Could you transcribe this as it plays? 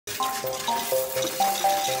Dolli,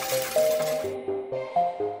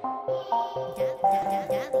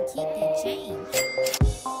 keep that change.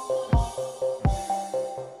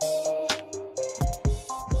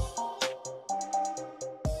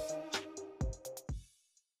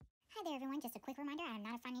 Hi there everyone, just a quick reminder, I am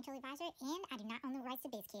not a financial advisor and I do not own the rights to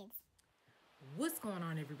BizKids. What's going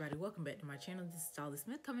on, everybody? Welcome back to my channel. This is Dolli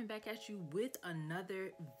Smith coming back at you with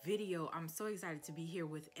another video. I'm so excited to be here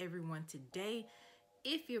with everyone today.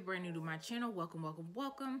 If you're brand new to my channel, welcome, welcome,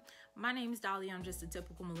 welcome. My name is Dolli. I'm just a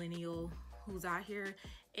typical millennial who's out here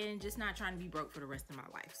and just not trying to be broke for the rest of my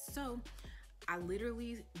life. So I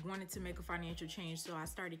literally wanted to make a financial change, so I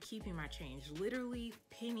started keeping my change. Literally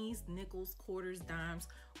pennies, nickels, quarters, dimes,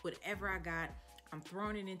 whatever I got, I'm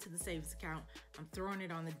throwing it into the savings account. I'm throwing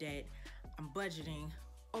it on the debt. I'm budgeting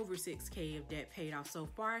over 6K of debt paid off so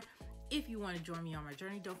far. If you want to join me on my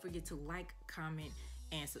journey, don't forget to like, comment,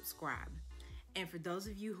 and subscribe. And for those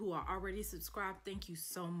of you who are already subscribed, thank you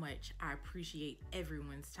so much. I appreciate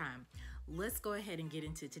everyone's time. Let's go ahead and get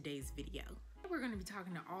into today's video. We're going to be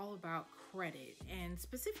talking all about credit, and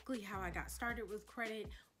specifically how I got started with credit,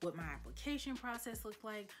 what my application process looked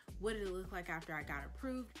like, what did it look like after I got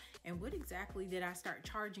approved, and what exactly did I start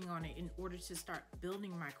charging on it in order to start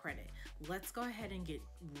building my credit. Let's go ahead and get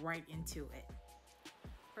right into it.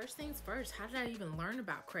 First things first, how did I even learn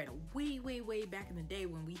about credit? Way back in the day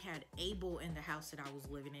when we had Able in the house that I was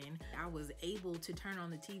living in, I was able to turn on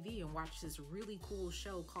the TV and watch this really cool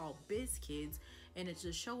show called BizKids, and it's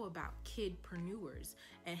a show about kidpreneurs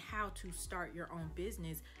and how to start your own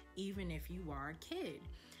business even if you are a kid.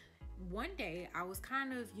 One day I was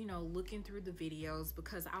kind of, looking through the videos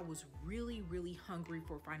because I was really hungry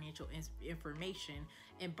for financial information.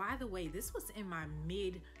 And by the way, this was in my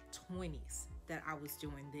mid-20s that I was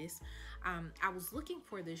doing this. I was looking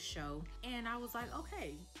for this show and I was like,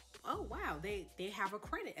 okay, oh wow, they have a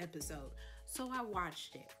credit episode. So I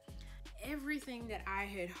watched it. Everything that I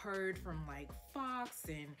had heard from like Fox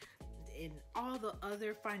and all the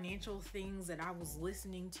other financial things that I was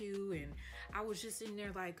listening to, and I was just in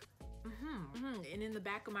there like, and in the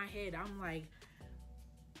back of my head, I'm like,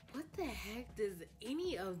 what the heck does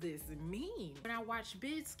any of this mean? When I watched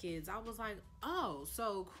BizKids, I was like, oh,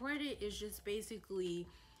 so credit is just basically,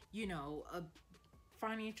 a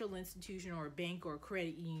financial institution or a bank or a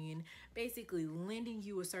credit union basically lending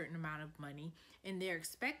you a certain amount of money, and they're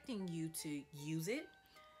expecting you to use it,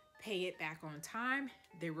 pay it back on time.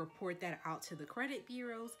 They report that out to the credit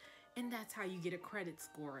bureaus, and that's how you get a credit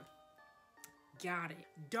score. Got it.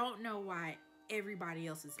 Don't know why everybody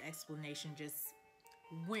else's explanation just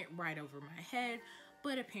went right over my head,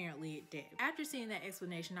 but apparently it did. After seeing that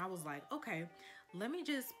explanation, I was like, okay, let me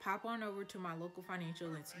just pop on over to my local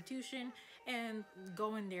financial institution and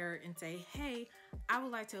go in there and say, hey, I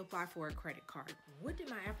would like to apply for a credit card. What did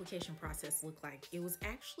my application process look like? It was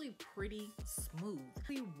actually pretty smooth.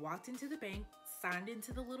 We walked into the bank, signed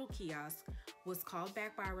into the little kiosk, was called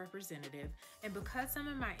back by a representative, and because some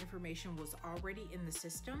of my information was already in the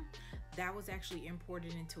system, that was actually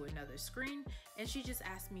imported into another screen, and she just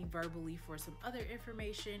asked me verbally for some other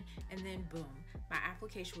information, and then boom, my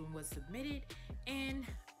application was submitted and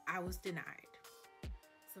I was denied.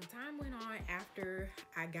 Some time went on after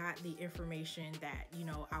I got the information that,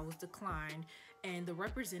 I was declined, and the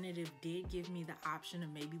representative did give me the option of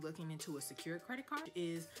maybe looking into a secured credit card.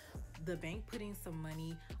 Is the bank putting some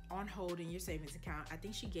money on hold in your savings account? I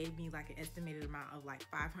think she gave me like an estimated amount of like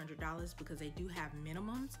 $500 because they do have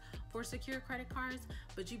minimums for secured credit cards,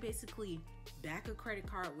 but you basically back a credit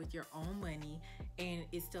card with your own money and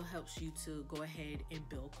it still helps you to go ahead and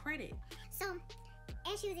build credit. So,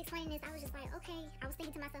 as she was explaining this, I was just like, okay, I was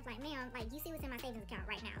thinking to myself like, ma'am, like you see what's in my savings account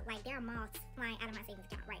right now. Like there are moths flying out of my savings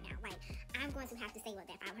account right now. Like I'm going to have to save up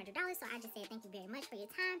that $500. So I just said, thank you very much for your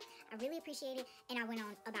time. I really appreciate it. And I went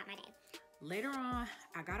on about my day. Later on,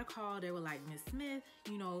 I got a call. They were like, Miss Smith,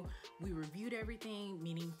 we reviewed everything,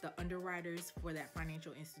 meaning the underwriters for that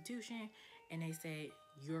financial institution, and they said,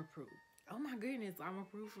 you're approved. Oh my goodness, I'm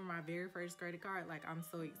approved for my very first credit card. Like, I'm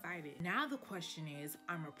so excited. Now the question is,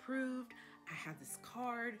 I'm approved. I have this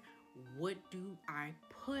card. What do I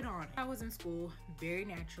put on it? I was in school, very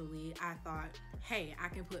naturally, I thought, hey, I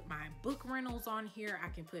can put my book rentals on here. I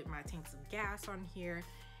can put my tanks of gas on here.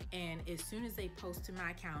 And as soon as they post to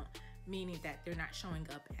my account, meaning that they're not showing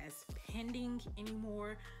up as pending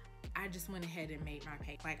anymore, I just went ahead and made my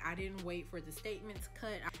pay. Like I didn't wait for the statements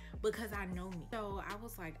cut because I know me. So I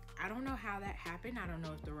was like, I don't know how that happened. I don't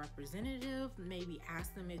know if the representative maybe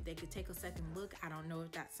asked them if they could take a second look. I don't know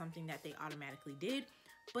if that's something that they automatically did,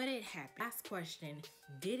 but it happened. Last question,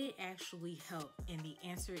 did it actually help? And the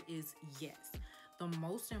answer is yes. The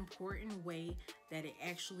most important way that it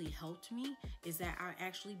actually helped me is that I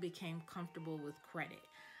actually became comfortable with credit.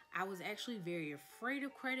 I was actually very afraid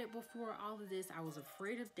of credit before all of this. I was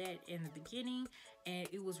afraid of debt in the beginning, and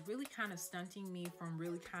it was really kind of stunting me from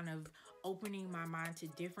really kind of opening my mind to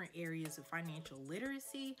different areas of financial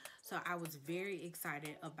literacy. So I was very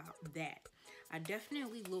excited about that. I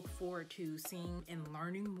definitely look forward to seeing and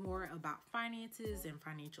learning more about finances and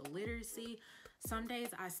financial literacy. Some days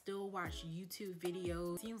I still watch YouTube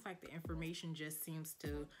videos. Seems like the information just seems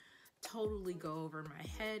to totally go over my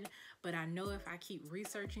head, but I know if I keep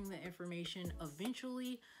researching the information,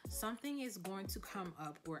 eventually something is going to come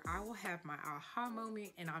up where I will have my aha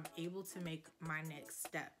moment and I'm able to make my next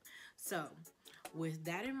step. So with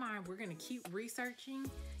that in mind, we're going to keep researching,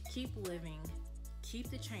 keep living, keep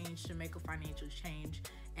the change to make a financial change,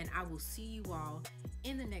 and I will see you all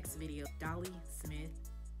in the next video. Dolli Smith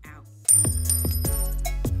out.